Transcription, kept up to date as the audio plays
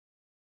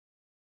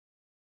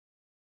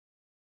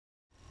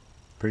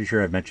Pretty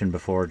sure I've mentioned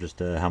before just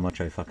how much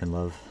I fucking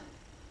love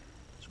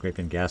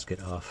scraping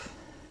gasket off.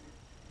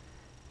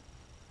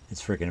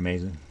 It's freaking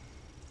amazing.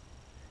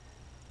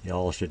 You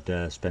all should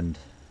spend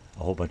a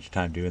whole bunch of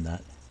time doing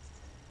that.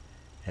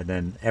 And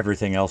then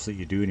everything else that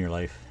you do in your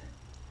life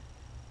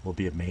will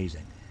be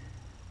amazing.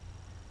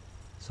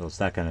 So it's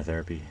that kind of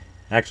therapy.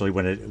 Actually,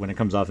 when it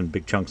comes off in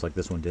big chunks like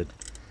this one did,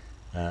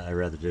 I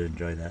rather did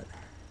enjoy that.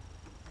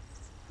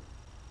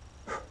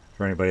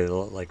 For anybody that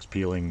likes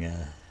peeling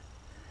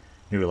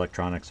new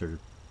electronics or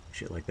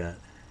shit like that,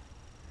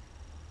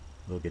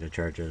 we'll get a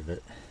charge out of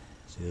it.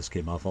 See, this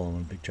came off all in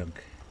one big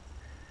chunk.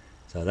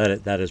 So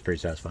that is pretty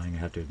satisfying, I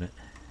have to admit.